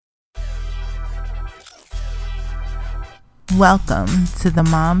Welcome to the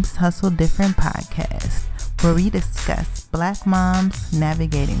Moms Hustle Different podcast, where we discuss Black moms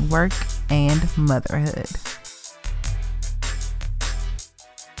navigating work and motherhood.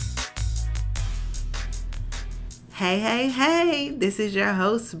 Hey, this is your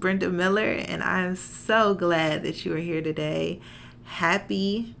host, Brenda Miller, and I'm so glad that you are here today.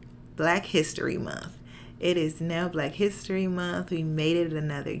 Happy Black History Month. It is now Black History Month. We made it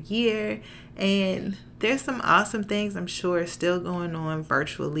another year, and there's some awesome things I'm sure still going on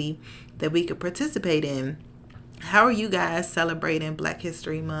virtually that we could participate in. How are you guys celebrating Black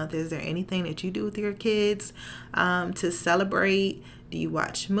History Month? Is there anything that you do with your kids to celebrate? Do you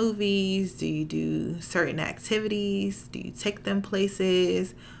watch movies? Do you do certain activities? Do you take them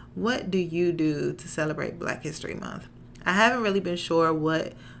places? What do you do to celebrate Black History Month? I haven't really been sure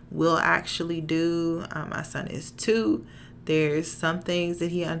what we'll actually do. My son is 2. There's some things that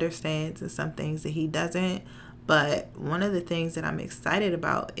he understands and some things that he doesn't. But one of the things that I'm excited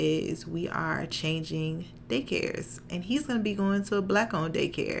about is we are changing daycares, and he's going to be going to a Black-owned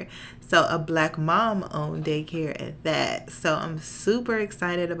daycare. So a Black mom-owned daycare at that. So I'm super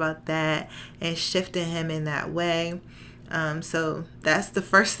excited about that and shifting him in that way. So that's the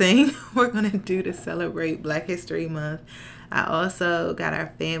first thing we're going to do to celebrate Black History Month. I also got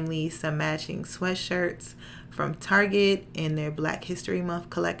our family some matching sweatshirts from Target in their Black History Month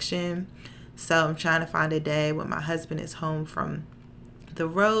collection. So I'm trying to find a day when my husband is home from the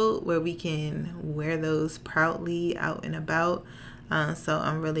road where we can wear those proudly out and about. So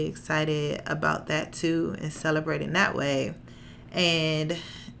I'm really excited about that too and celebrating that way. And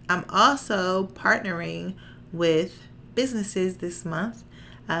I'm also partnering with businesses this month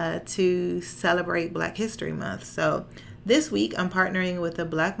to celebrate Black History Month. So this week I'm partnering with a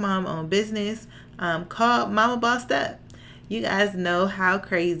Black mom-owned business called Mama Bossed Up. You guys know how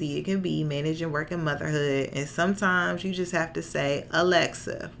crazy it can be managing work and motherhood, and sometimes you just have to say,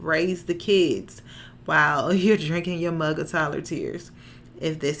 Alexa, raise the kids while you're drinking your mug of Tyler Tears.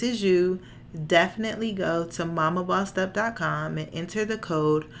 If this is you, definitely go to mamabossedup.com and enter the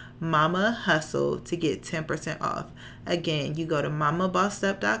code MAMAHUSTLE to get 10% off. Again, you go to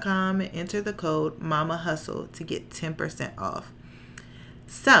mamabossedup.com and enter the code MAMAHUSTLE to get 10% off.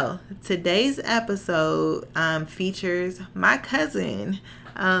 So today's episode features my cousin.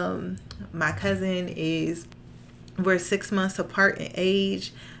 We're 6 months apart in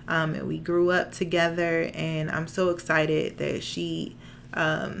age, and we grew up together, and I'm so excited that she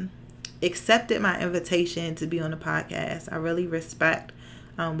accepted my invitation to be on the podcast. I really respect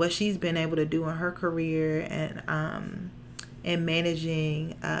what she's been able to do in her career and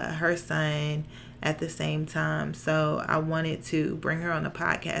managing her son at the same time. So I wanted to bring her on the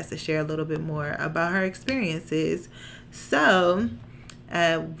podcast to share a little bit more about her experiences. So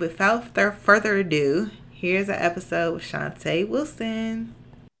without further ado, here's an episode with Shantae Wilson.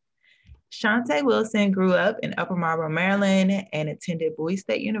 Shantae Wilson grew up in Upper Marlboro, Maryland, and attended Bowie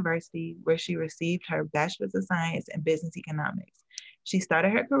State University, where she received her Bachelor's of Science in Business Economics. She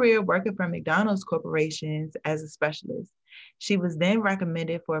started her career working for McDonald's Corporations as a specialist. She was then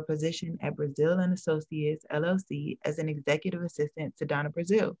recommended for a position at Brazil and Associates, LLC, as an executive assistant to Donna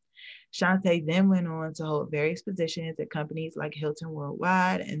Brazil. Shantae then went on to hold various positions at companies like Hilton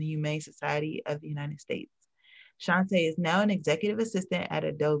Worldwide and the Humane Society of the United States. Shantae is now an executive assistant at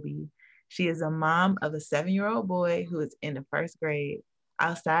Adobe. She is a mom of a 7-year-old boy who is in the 1st grade.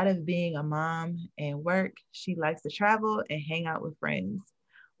 Outside of being a mom and work, she likes to travel and hang out with friends.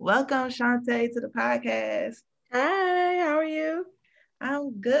 Welcome, Shantae, to the podcast. Hi, how are you?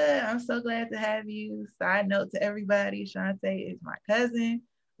 I'm good. I'm so glad to have you. Side note to everybody, Shantae is my cousin.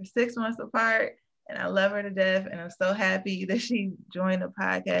 We're 6 months apart, and I love her to death, and I'm so happy that she joined the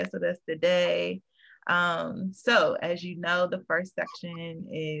podcast with us today. So as you know, the first section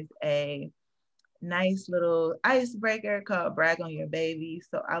is a nice little icebreaker called Brag on Your Baby.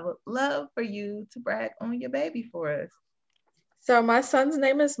 So I would love for you to brag on your baby for us. So my son's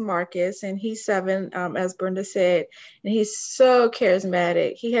name is Marcus, and he's 7, as Brenda said, and he's so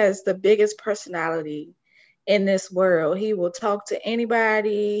charismatic. He has the biggest personality in this world. He will talk to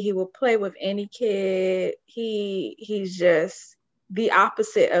anybody. He will play with any kid. He's just the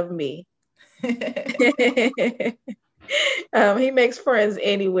opposite of me. He makes friends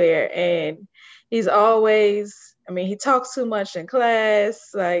anywhere, and he's always, he talks too much in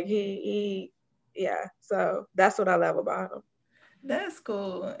class. Like yeah. So that's what I love about him. That's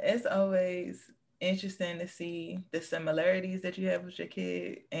cool. It's always interesting to see the similarities that you have with your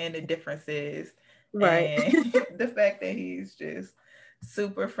kid and the differences. Right. And the fact that he's just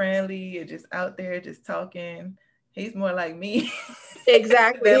super friendly and just out there just talking. He's more like me.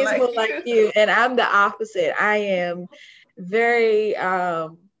 Exactly. He's like more like you. And I'm the opposite. I am very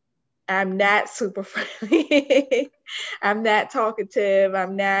I'm not super friendly. I'm not talkative.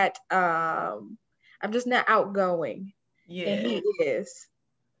 I'm just not outgoing. And Yeah. he is.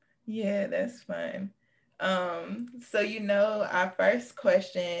 Yeah, that's fun. So our first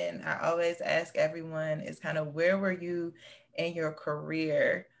question I always ask everyone is kind of where were you in your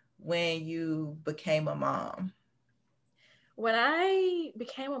career when you became a mom? When I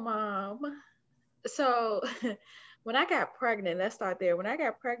became a mom, so when I got pregnant, let's start there. When I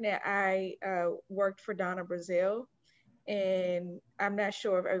got pregnant, I worked for Donna Brazil, and I'm not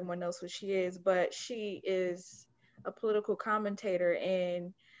sure if everyone knows who she is, but she is a political commentator,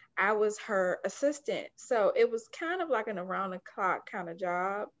 and I was her assistant. So it was kind of like an around the clock kind of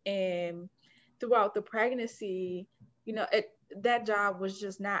job. And throughout the pregnancy, that job was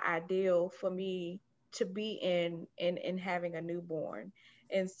just not ideal for me to be in having a newborn.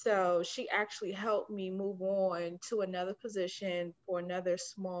 And so she actually helped me move on to another position for another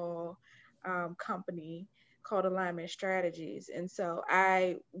small company called Alignment Strategies. And so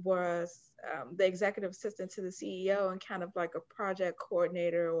I was the executive assistant to the CEO and kind of like a project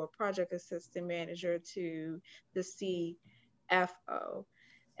coordinator or project assistant manager to the CFO.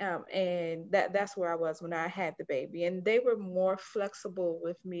 And that's where I was when I had the baby. And they were more flexible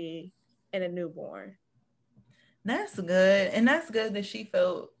with me in a newborn. That's good. And that's good that she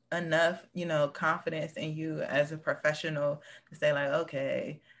felt enough, confidence in you as a professional to say, like,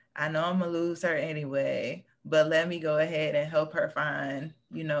 okay, I know I'm going to lose her anyway, but let me go ahead and help her find,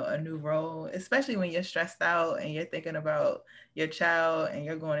 a new role, especially when you're stressed out and you're thinking about your child and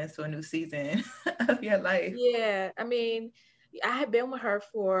you're going into a new season of your life. Yeah, I mean, I had been with her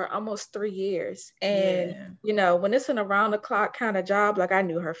for almost 3 years. And, Yeah. when it's an around the clock kind of job, like I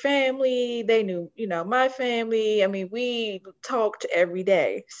knew her family, they knew, my family. I mean, we talked every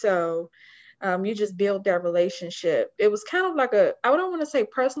day. So you just build that relationship. It was kind of like I don't want to say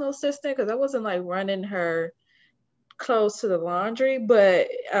personal assistant because I wasn't like running her clothes to the laundry, but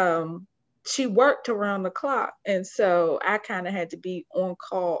she worked around the clock. And so I kind of had to be on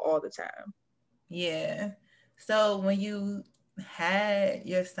call all the time. Yeah. So when you had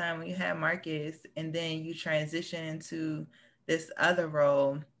your son, when you had Marcus, and then you transitioned to this other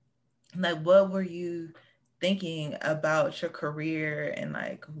role, like what were you thinking about your career and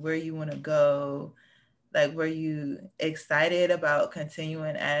like where you want to go? Like were you excited about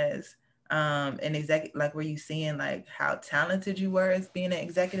continuing as an executive? Like were you seeing like how talented you were as being an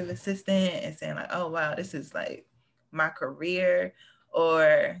executive assistant and saying like, oh wow, this is like my career?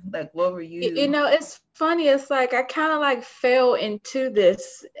 Or like what were you? It's funny. It's like I kind of like fell into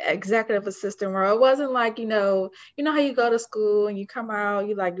this executive assistant role. It wasn't like, how you go to school and you come out,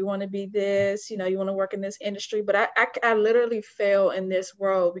 you like, you want to be this, you want to work in this industry. But I literally fell in this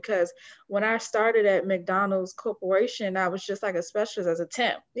role because when I started at McDonald's Corporation, I was just like a specialist as a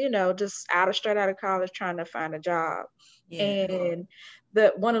temp, just straight out of college trying to find a job. Yeah. And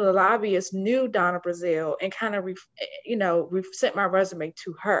one of the lobbyists knew Donna Brazil and kind of sent my resume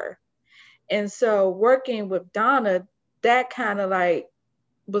to her. And so working with Donna, that kind of like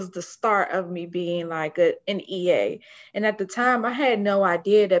was the start of me being like an EA. And at the time, I had no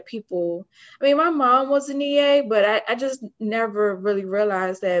idea that I mean, my mom was an EA, but I just never really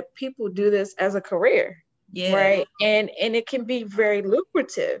realized that people do this as a career, Yeah. right? And it can be very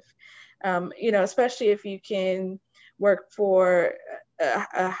lucrative, especially if you can work for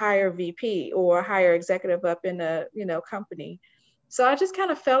a higher VP or a higher executive up in a company. So I just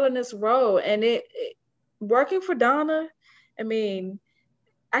kind of fell in this role, and working for Donna, I mean,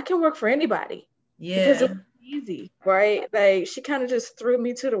 I can work for anybody because Yeah. it's easy, right? Like she kind of just threw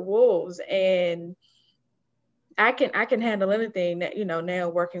me to the wolves, and I can handle anything that now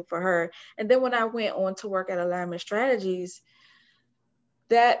working for her. And then when I went on to work at Alignment Strategies,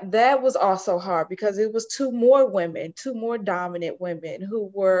 that was also hard because it was two more dominant women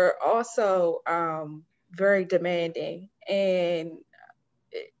who were also very demanding. And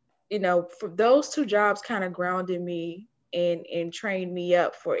for those two jobs kind of grounded me and trained me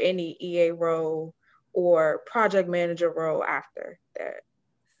up for any EA role or project manager role after that.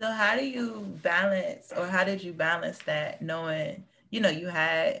 So how do you balance, or how did you balance that, knowing, you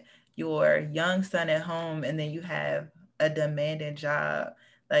had your young son at home and then you have a demanding job?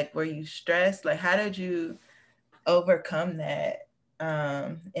 Like were you stressed? Like how did you overcome that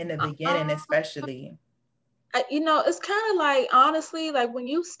in the beginning Um, especially? it's kind of like, honestly, like when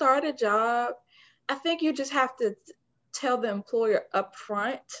you start a job, I think you just have to tell the employer up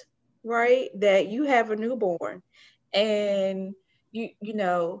front, right, that you have a newborn, and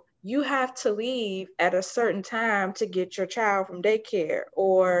you have to leave at a certain time to get your child from daycare,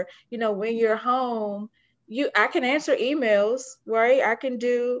 or when you're home, I can answer emails, right? I can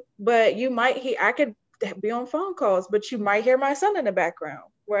do, but you might hear, I could be on phone calls, but you might hear my son in the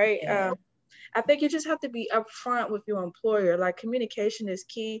background, right? Yeah. I think you just have to be upfront with your employer. Like communication is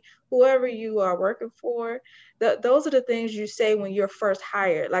key. Whoever you are working for, those are the things you say when you're first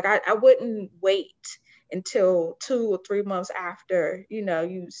hired. Like I wouldn't wait until 2 or 3 months after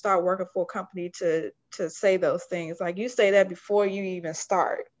you start working for a company to say those things. Like you say that before you even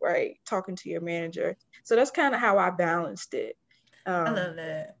start, right? Talking to your manager. So that's kind of how I balanced it. I Um, love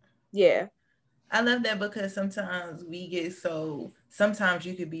that. yeah. I love that because sometimes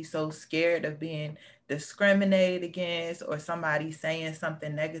you could be so scared of being discriminated against or somebody saying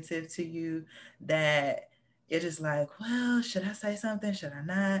something negative to you that you're just like, well, should I say something? Should I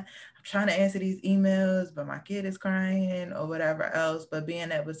not? I'm trying to answer these emails, but my kid is crying or whatever else. But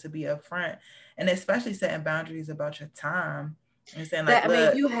being able to be upfront and especially setting boundaries about your time and saying like, That I mean,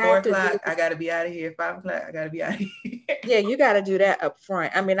 look, you four have to do. o'clock, I gotta be out of here. 5 o'clock, I gotta be out of here. Yeah, you got to do that up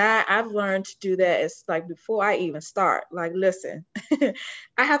front. I mean, I've learned to do that. It's like before I even start. Like, listen,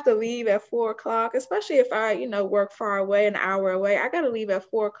 I have to leave at 4 o'clock, especially if I, work far away, an hour away. I got to leave at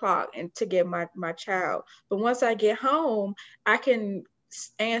 4 o'clock and to get my child. But once I get home, I can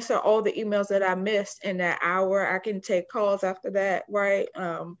answer all the emails that I missed in that hour. I can take calls after that, right?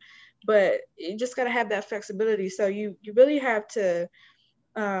 But you just got to have that flexibility. So you really have to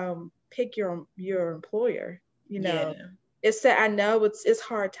pick your employer. You know, Yeah, it's that I know it's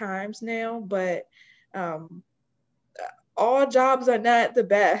hard times now, but um, all jobs are not the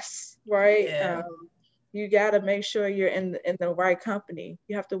best, right? yeah. You got to make sure you're in the right company.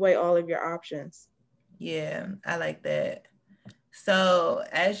 You have to weigh all of your options. Yeah, I like that. So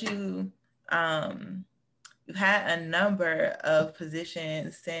as um you've had a number of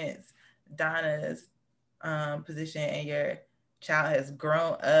positions since Donna's position and your child has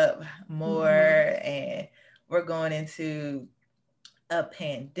grown up more Hmm. and we're going into a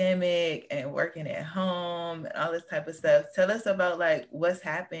pandemic and working at home and all this type of stuff. Tell us about like what's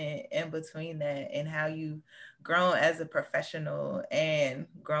happened in between that and how you've grown as a professional and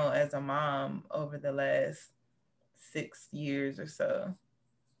grown as a mom over the last 6 years or so.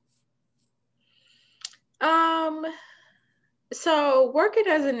 Um, so working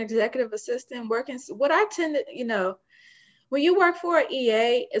as an executive assistant, what I tend to, when you work for an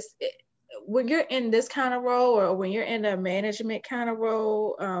EA, when you're in this kind of role or when you're in a management kind of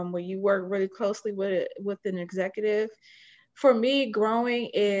role, where you work really closely with an executive, for me, growing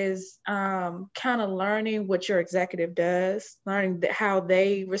is kind of learning what your executive does, learning how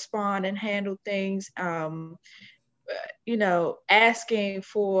they respond and handle things. Asking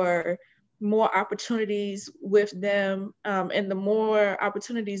for more opportunities with them. And the more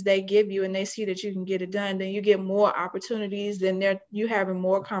opportunities they give you and they see that you can get it done, then you get more opportunities, then you having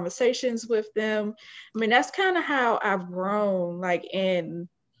more conversations with them. I mean, that's kind of how I've grown, like in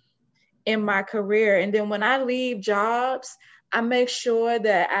my career. And then when I leave jobs, I make sure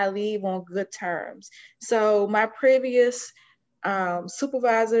that I leave on good terms. So my previous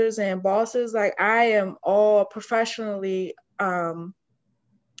supervisors and bosses, like I am all professionally on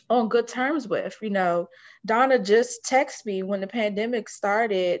good terms with. Donna just texted me when the pandemic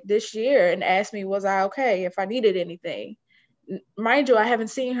started this year and asked me, was I okay if I needed anything? Mind you, I haven't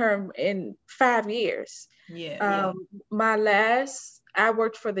seen her in 5 years. Yeah. My last, I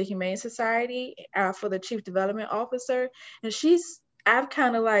worked for the Humane Society for the Chief Development Officer, and I've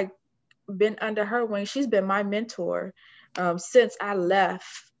kind of like been under her wing. She's been my mentor since I left.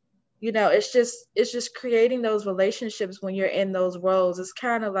 It's just creating those relationships when you're in those roles. It's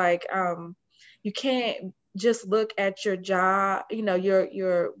kind of like you can't just look at your job,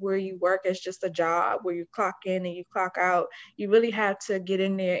 your where you work as just a job where you clock in and you clock out. You really have to get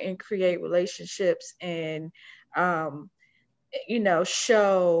in there and create relationships and um,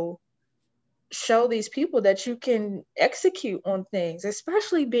 show these people that you can execute on things,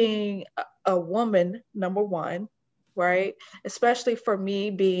 especially being a woman, number one, right? Especially for me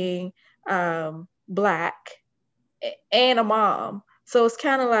being Black and a mom. So it's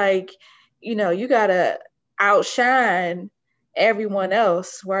kind of like, you got to outshine everyone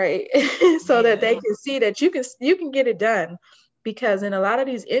else, right? So that they Yeah. can see that you can get it done, because in a lot of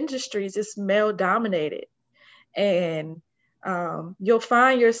these industries it's male dominated, and you'll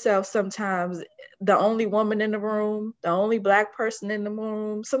find yourself sometimes the only woman in the room, the only Black person in the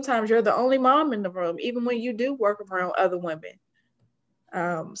room. Sometimes you're the only mom in the room, even when you do work around other women.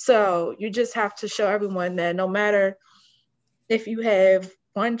 So you just have to show everyone that no matter if you have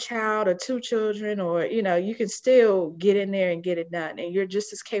one child or two children, or you can still get in there and get it done, and you're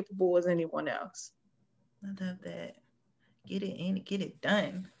just as capable as anyone else. I love that. Get it in, get it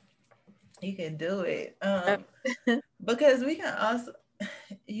done. You can do it. Uh, Because we can also,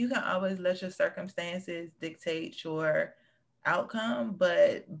 you can always let your circumstances dictate your outcome,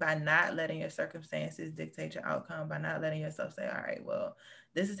 but by not letting your circumstances dictate your outcome, by not letting yourself say, all right, well,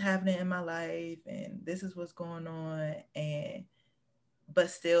 this is happening in my life and this is what's going on, and but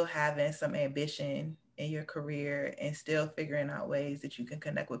still having some ambition in your career and still figuring out ways that you can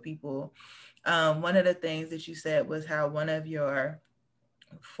connect with people. One of the things that you said was how one of your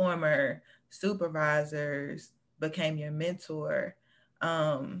former supervisors became your mentor.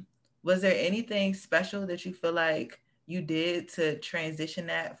 Um, was there anything special that you feel like you did to transition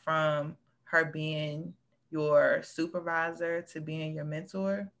that from her being your supervisor to being your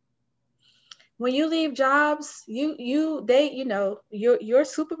mentor? when you leave jobs, your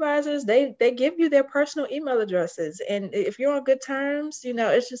supervisors, they give you their personal email addresses, and if you're on good terms,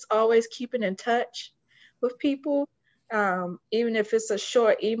 it's just always keeping in touch with people, even if it's a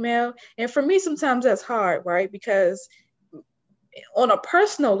short email. And for me, sometimes that's hard, right? Because on a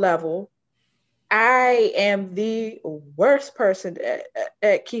personal level, I am the worst person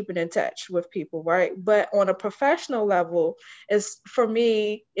at keeping in touch with people, right? But on a professional level, it's for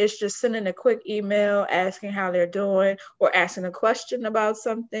me, it's just sending a quick email asking how they're doing or asking a question about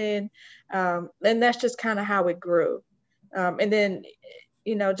something. And that's just kind of how it grew. And then,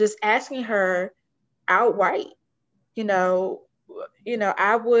 just asking her outright, you know,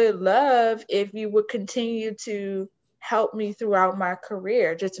 I would love if you would continue to help me throughout my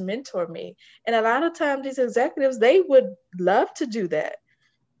career, just mentor me. And a lot of times these executives, they would love to do that.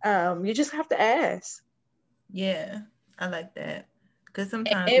 You just have to ask. Yeah, I like that. Because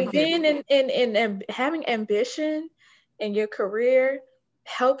sometimes we And get, being in having ambition in your career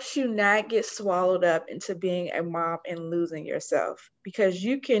helps you not get swallowed up into being a mom and losing yourself, because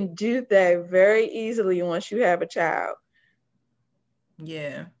you can do that very easily once you have a child.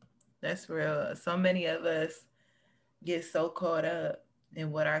 yeah, that's real. So many of us get so caught up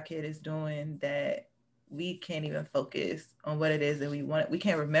in what our kid is doing that we can't even focus on what it is that we want. We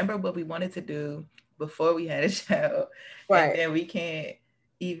can't remember what we wanted to do before we had a child, and Right, then we can't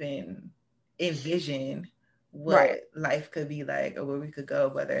even envision right. what life could be like or where we could go,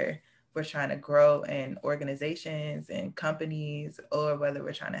 whether we're trying to grow in organizations and companies or whether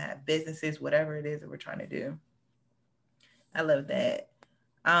we're trying to have businesses, whatever it is that we're trying to do. I love that.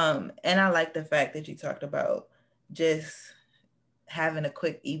 And I like the fact that you talked about just having a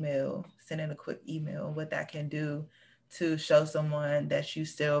quick email, sending a quick email, what that can do to show someone that you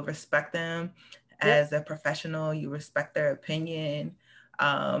still respect them Yep, as a professional, you respect their opinion,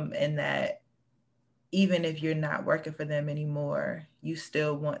 and that even if you're not working for them anymore, you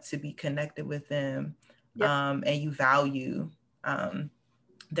still want to be connected with them, yep. and you value um,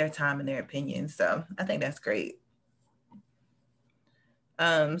 their time and their opinions. So I think that's great.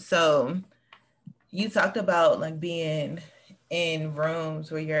 So you talked about like being in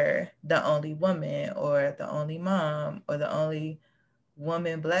rooms where you're the only woman or the only mom or the only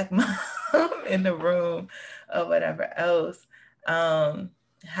woman black mom in the room or whatever else. um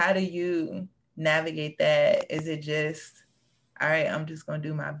how do you navigate that? Is it just, all right, I'm just gonna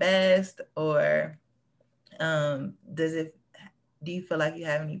do my best, or does it, do you feel like you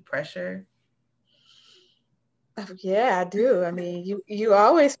have any pressure? Yeah, I do. I mean, you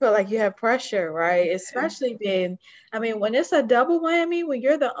always feel like you have pressure, right? Especially being, I mean, when it's a double whammy, when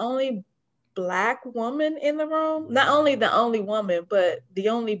you're the only black woman in the room, not only the only woman, but the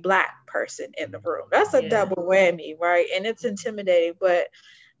only black person in the room. That's a Yeah, double whammy, right? And it's intimidating, but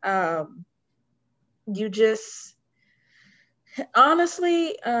um you just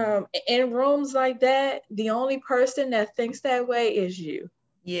honestly, in rooms like that, the only person that thinks that way is you,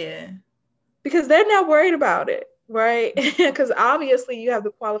 yeah, because they're not worried about it, right? Because obviously you have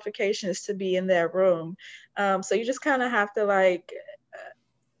the qualifications to be in that room. So you just kind of have to like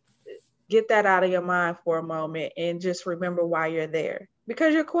get that out of your mind for a moment and just remember why you're there,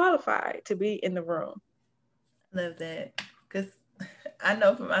 because you're qualified to be in the room. love that. Because I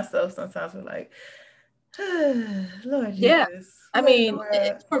know for myself sometimes we're like, Lord Yeah. Jesus, I what in the mean,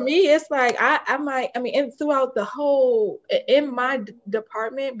 world? for me, it's like I might. I mean, and throughout the whole in my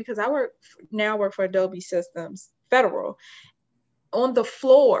department, because now work for Adobe Systems Federal, on the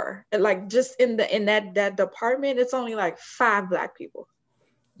floor, like just in that department, it's only like 5 black people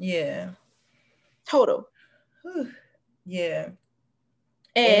Yeah. total, Whew. Yeah.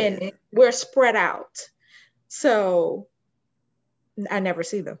 and It, we're spread out, so I never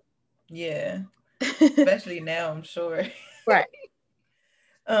see them. yeah. Especially now, I'm sure. Right.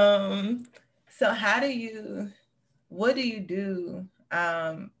 um, so how do you, what do you do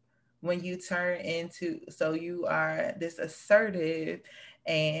when you turn into, so you are this assertive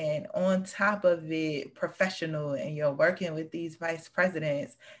and on top of it professional, and you're working with these vice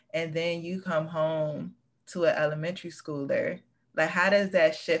presidents, and then you come home to an elementary schooler. Like, how does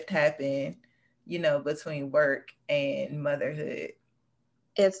that shift happen, between work and motherhood?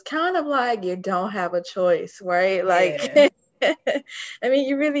 It's kind of like you don't have a choice, right? Like, Yeah. I mean,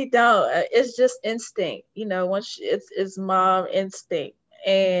 you really don't. It's just instinct, once it's mom instinct.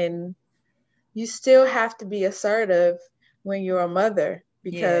 And you still have to be assertive when you're a mother,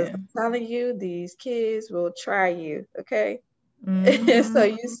 because Yeah. I'm telling you, these kids will try you, okay? So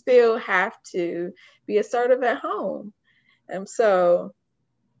Mm-hmm. you still have to be assertive at home. And so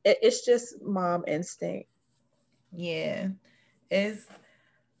it's just mom instinct. Yeah. It's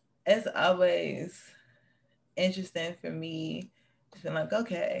it's always interesting for me to feel like,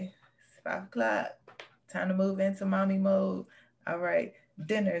 okay, it's 5 o'clock, time to move into mommy mode. All right,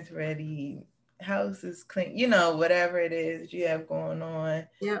 dinner's ready, house is clean, whatever it is you have going on.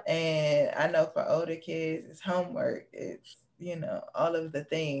 Yep. And I know for older kids, it's homework, it's, all of the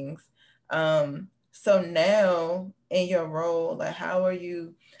things. So now in your role, like, how are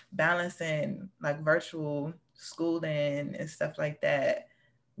you balancing like virtual schooling and stuff like that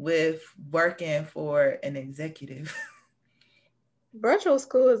with working for an executive? Virtual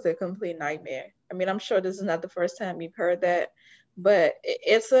school is a complete nightmare. I mean, I'm sure this is not the first time you've heard that, but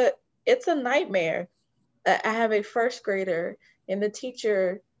it's a nightmare. I have a first grader, and the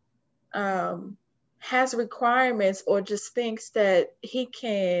teacher um, has requirements or just thinks that he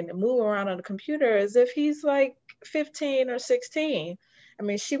can move around on the computer as if he's like 15 or 16. I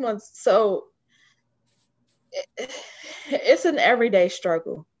mean, she wants so it's an everyday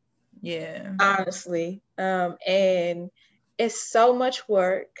struggle, Yeah. honestly. And it's so much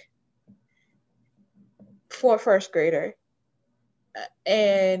work for a first grader.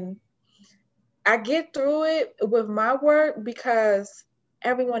 And I get through it with my work because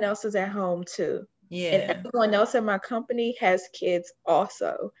everyone else is at home too. And Yeah. everyone else in my company has kids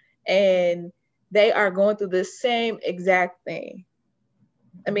also. And they are going through the same exact thing.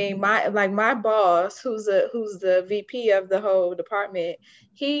 I mean, my boss, who's the VP of the whole department,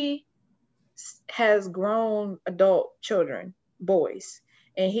 he has grown adult children, boys.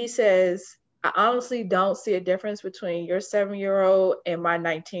 And he says, I honestly don't see a difference between your 7-year-old and my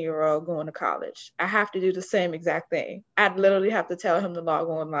 19-year-old going to college. I have to do the same exact thing. I'd literally have to tell him to log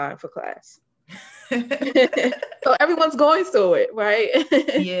online for class. So everyone's going through it, right?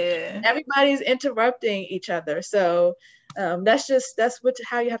 Yeah. Everybody's interrupting each other. So that's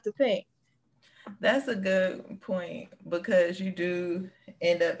how you have to think. That's a good point, because you do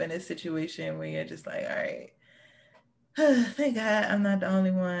end up in a situation where you're just like, all right, thank God I'm not the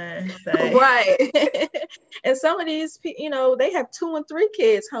only one. Like, Right. And some of these, they have 2 and 3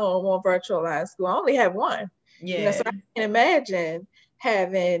 kids home on virtualized school. I only have one. So yeah. I can imagine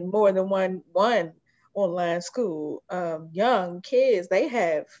having more than one online school. Young kids, they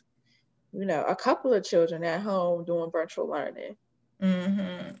have, a couple of children at home doing virtual learning.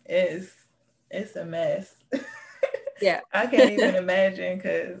 It's a mess. Yeah. I can't even imagine,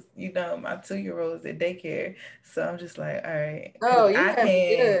 because my 2-year-old is at daycare, so I'm just like, all right, because Oh, you I have it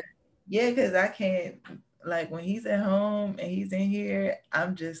can't. good. Yeah, because I can't. Like, when he's at home and he's in here,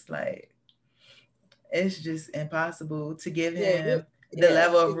 I'm just like, it's just impossible to give Yeah, him the yeah.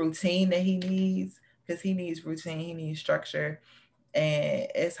 level of routine that he needs, because he needs routine, he needs structure, and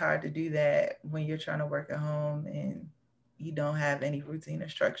it's hard to do that when you're trying to work at home and you don't have any routine or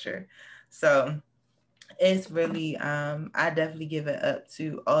structure. So it's really, I definitely give it up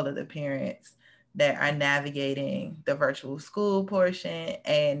to all of the parents that are navigating the virtual school portion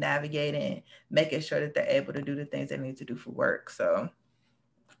and navigating making sure that they're able to do the things they need to do for work. So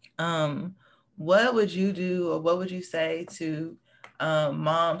um what would you do, or what would you say to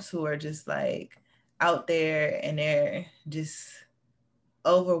moms who are just like out there and they're just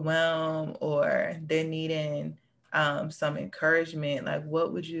overwhelmed, or they're needing some encouragement? Like,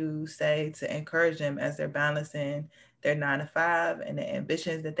 what would you say to encourage them as they're balancing their 9 to 5 and the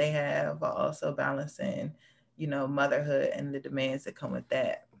ambitions that they have, while also balancing, motherhood and the demands that come with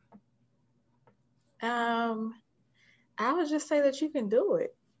that? Um, I would just say that you can do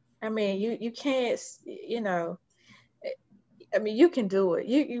it. I mean, you can't, I mean, you can do it.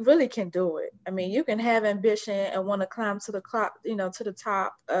 You really can do it. I mean, you can have ambition and want to climb to the clock, to the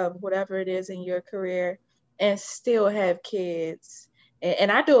top of whatever it is in your career, and still have kids.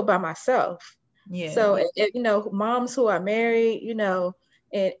 And I do it by myself. Yeah. So, moms who are married,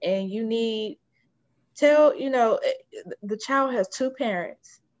 and you need tell, the child has two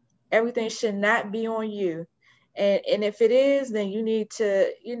parents. Everything should not be on you. And if it is, then you need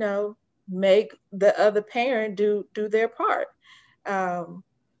to, make the other parent do their part.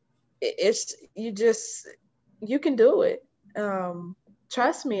 It's you can do it.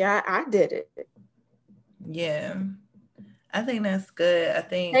 Trust me, I did it. Yeah, I think that's good. I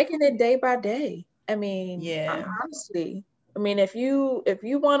think, Taking it day by day. I mean, yeah. honestly, I mean, if you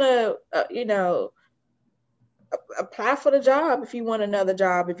want to, apply for the job. If you want another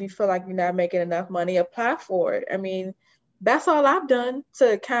job, if you feel like you're not making enough money, apply for it. I mean, that's all I've done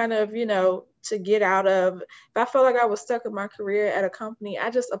to kind of, to get out of. If I felt like I was stuck in my career at a company, I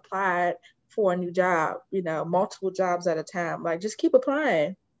just applied for a new job, multiple jobs at a time. Like, just keep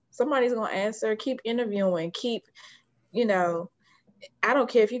applying. Somebody's going to answer. Keep interviewing. You know, I don't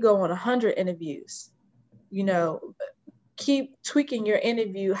care if you go on 100 interviews, you know, keep tweaking your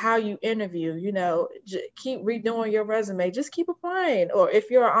interview, how you interview, keep redoing your resume, just keep applying. Or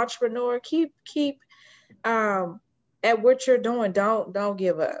if you're an entrepreneur, keep at what you're doing. Don't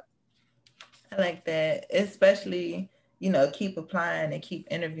give up. I like that, especially, keep applying and keep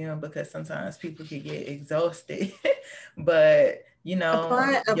interviewing, because sometimes people can get exhausted. But,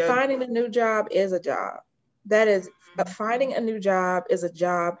 Finding a new job is a job. That is, finding a new job is a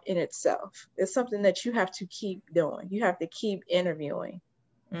job in itself. It's something that you have to keep doing. You have to keep interviewing.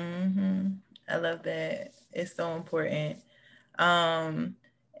 I love that. It's so important. And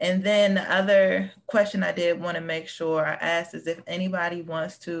then the other question I did want to make sure I asked is if anybody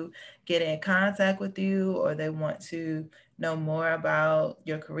wants to get in contact with you, or they want to know more about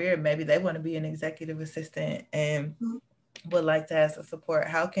your career. Maybe they want to be an executive assistant and would like to have some support.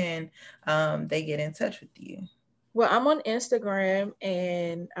 How can they get in touch with you? Well, I'm on Instagram,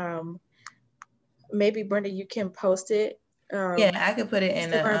 and maybe Brenda, you can post it. Yeah, I could put it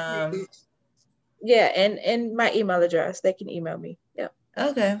in the yeah, and my email address. They can email me. Yeah.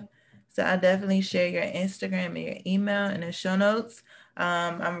 Okay. So I'll definitely share your Instagram and your email in the show notes.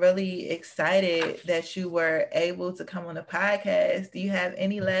 I'm really excited that you were able to come on the podcast. Do you have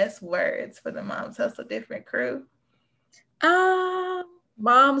any last words for the Moms Hustle Different crew?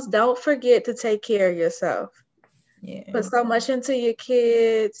 Moms, don't forget to take care of yourself. Yeah. Put so much into your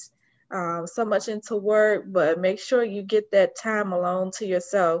kids, so much into work, but make sure you get that time alone to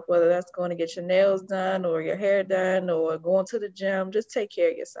yourself, whether that's going to get your nails done or your hair done or going to the gym. Just take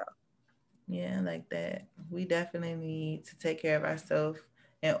care of yourself. Yeah, I like that. We definitely need to take care of ourselves.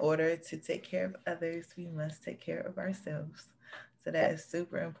 In order to take care of others, we must take care of ourselves. So that is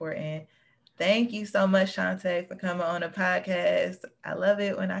super important. Thank you so much, Shantae, for coming on the podcast. I love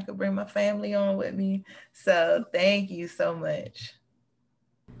it when I can bring my family on with me. So thank you so much.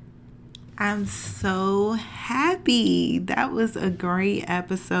 I'm so happy. That was a great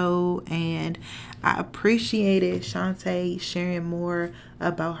episode, and I appreciated Shantae sharing more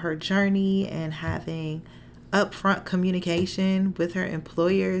about her journey and having upfront communication with her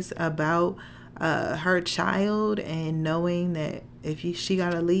employers about her child, and knowing that if she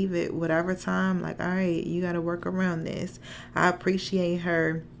got to leave at whatever time, like, all right, you got to work around this. I appreciate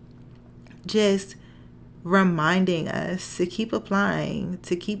her just reminding us to keep applying,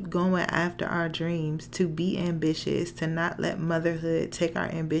 to keep going after our dreams, to be ambitious, to not let motherhood take our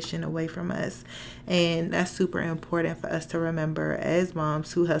ambition away from us. And that's super important for us to remember as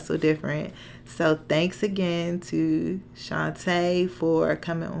moms who hustle different. So thanks again to Shantae for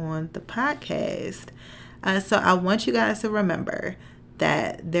coming on the podcast. So I want you guys to remember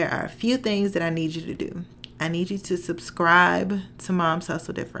that there are a few things that I need you to do. I need you to subscribe to Moms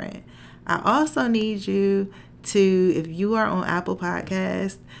Hustle Different. I also need you to, if you are on Apple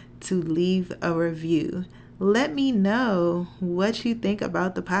Podcasts, to leave a review. Let me know what you think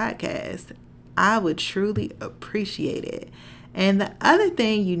about the podcast. I would truly appreciate it. And the other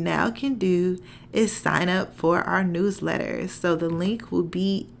thing you now can do is sign up for our newsletter. So the link will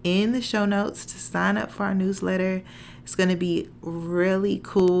be in the show notes to sign up for our newsletter. It's going to be really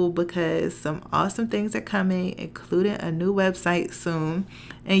cool because some awesome things are coming, including a new website soon.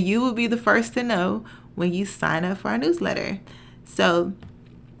 And you will be the first to know when you sign up for our newsletter. So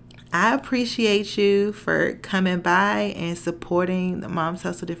I appreciate you for coming by and supporting the Moms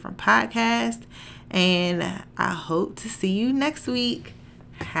Hustle Different podcast. And I hope to see you next week.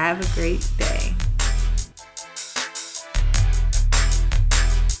 Have a great day.